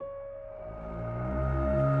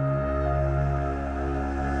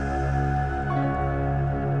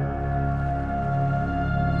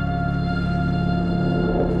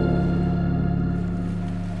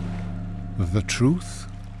The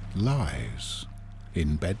Truth Lies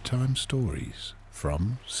in Bedtime Stories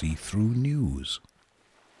from See-Through News.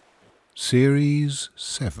 Series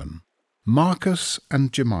 7. Marcus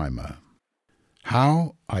and Jemima.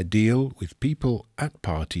 How I Deal with People at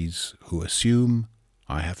Parties Who Assume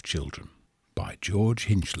I Have Children, by George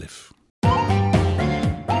Hinchliffe.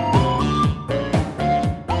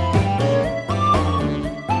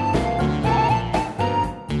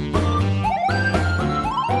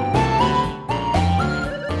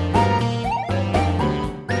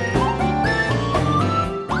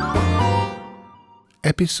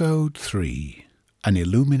 Episode 3. An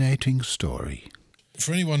Illuminating Story.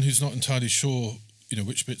 For anyone who's not entirely sure,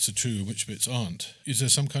 which bits are true and which bits aren't, is there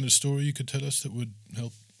some kind of story you could tell us that would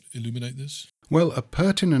help illuminate this? Well, a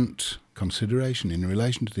pertinent consideration in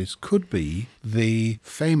relation to this could be the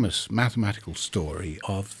famous mathematical story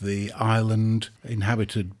of the island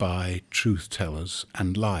inhabited by truth-tellers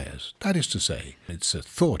and liars. That is to say, it's a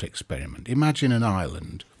thought experiment. Imagine an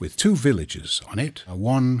island with two villages on it,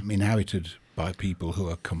 one inhabited by people who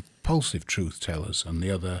are compulsive truth-tellers and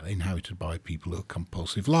the other inhabited by people who are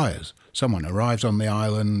compulsive liars. Someone arrives on the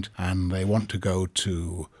island and they want to go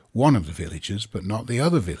to one of the villages but not the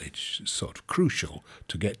other village. It's sort of crucial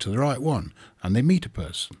to get to the right one, and they meet a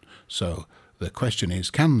person. So the question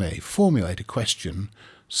is, can they formulate a question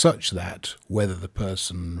such that whether the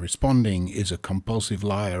person responding is a compulsive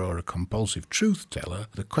liar or a compulsive truth-teller,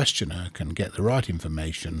 the questioner can get the right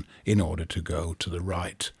information in order to go to the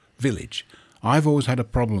right village. I've always had a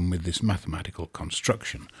problem with this mathematical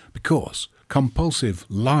construction because compulsive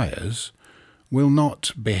liars will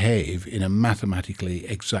not behave in a mathematically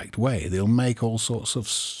exact way. They'll make all sorts of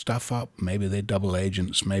stuff up. Maybe they're double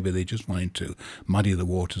agents. Maybe they just wanted to muddy the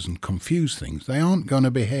waters and confuse things. They aren't going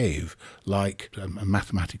to behave like a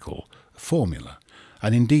mathematical formula.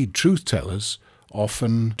 And indeed, truth-tellers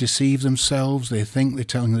often deceive themselves. They think they're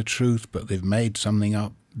telling the truth, but they've made something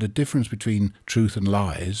up. The difference between truth and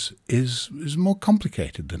lies is more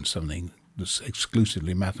complicated than something that's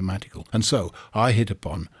exclusively mathematical. And so I hit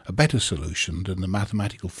upon a better solution than the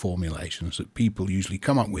mathematical formulations that people usually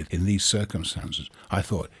come up with in these circumstances. I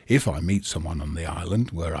thought, if I meet someone on the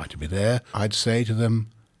island, were I to be there, I'd say to them,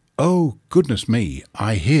 "Oh, goodness me,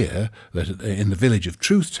 I hear that in the village of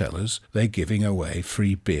truth-tellers, they're giving away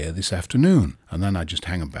free beer this afternoon." And then I'd just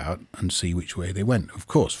hang about and see which way they went. Of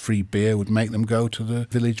course, free beer would make them go to the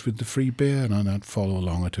village with the free beer, and I'd follow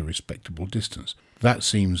along at a respectable distance. That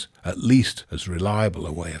seems at least as reliable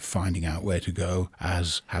a way of finding out where to go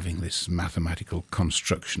as having this mathematical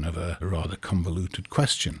construction of a rather convoluted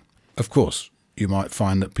question. Of course, you might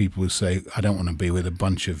find that people will say, "I don't want to be with a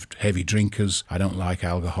bunch of heavy drinkers. I don't like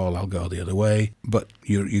alcohol. I'll go the other way." But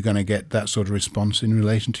you're going to get that sort of response in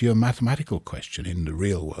relation to your mathematical question in the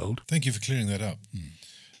real world. Thank you for clearing that up.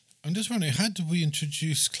 I'm just wondering, how did we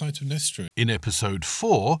introduce Clytemnestra? In episode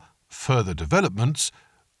 4, Further Developments,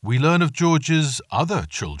 we learn of George's other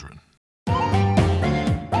children.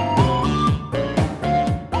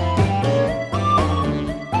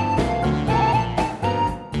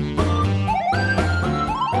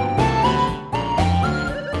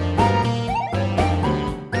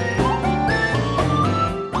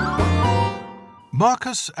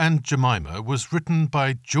 Marcus and Jemima was written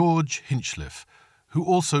by George Hinchliffe, who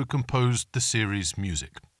also composed the series'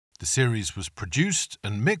 music. The series was produced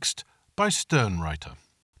and mixed by Sternwriter.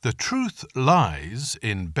 The Truth Lies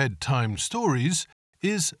in Bedtime Stories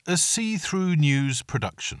is a See-Through News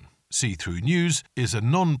production. See-Through News is a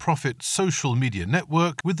non-profit social media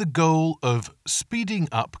network with the goal of speeding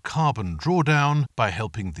up carbon drawdown by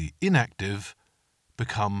helping the inactive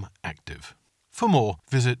become active. For more,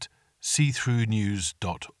 visit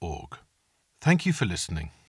seethroughnews.org. Thank you for listening.